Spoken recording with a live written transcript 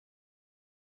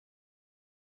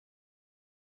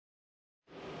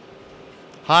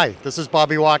Hi, this is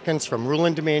Bobby Watkins from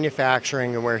Ruland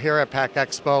Manufacturing, and we're here at Pack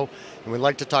Expo, and we'd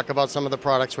like to talk about some of the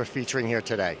products we're featuring here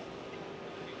today.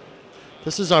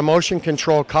 This is our motion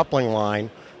control coupling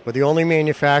line. We're the only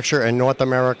manufacturer in North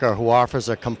America who offers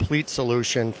a complete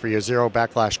solution for your zero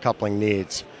backlash coupling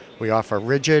needs. We offer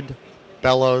rigid,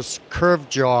 bellows, curved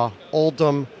jaw,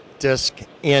 Oldham, disc,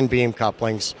 and beam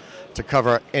couplings to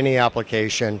cover any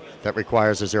application that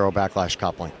requires a zero backlash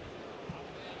coupling.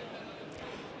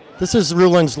 This is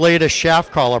Ruland's latest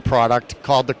shaft collar product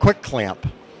called the Quick Clamp.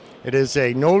 It is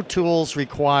a no tools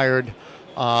required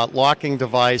locking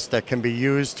device that can be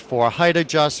used for height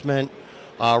adjustment,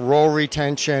 roll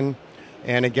retention,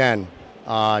 and again,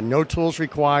 no tools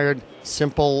required,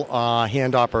 simple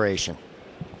hand operation.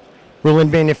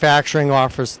 Ruland Manufacturing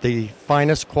offers the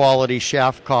finest quality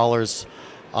shaft collars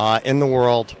in the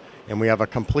world, and we have a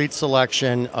complete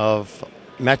selection of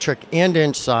metric and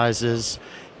inch sizes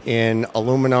in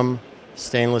aluminum,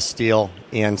 stainless steel,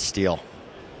 and steel.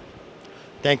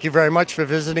 Thank you very much for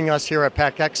visiting us here at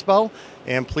Pack Expo,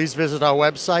 and please visit our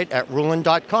website at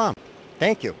ruland.com.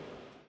 Thank you.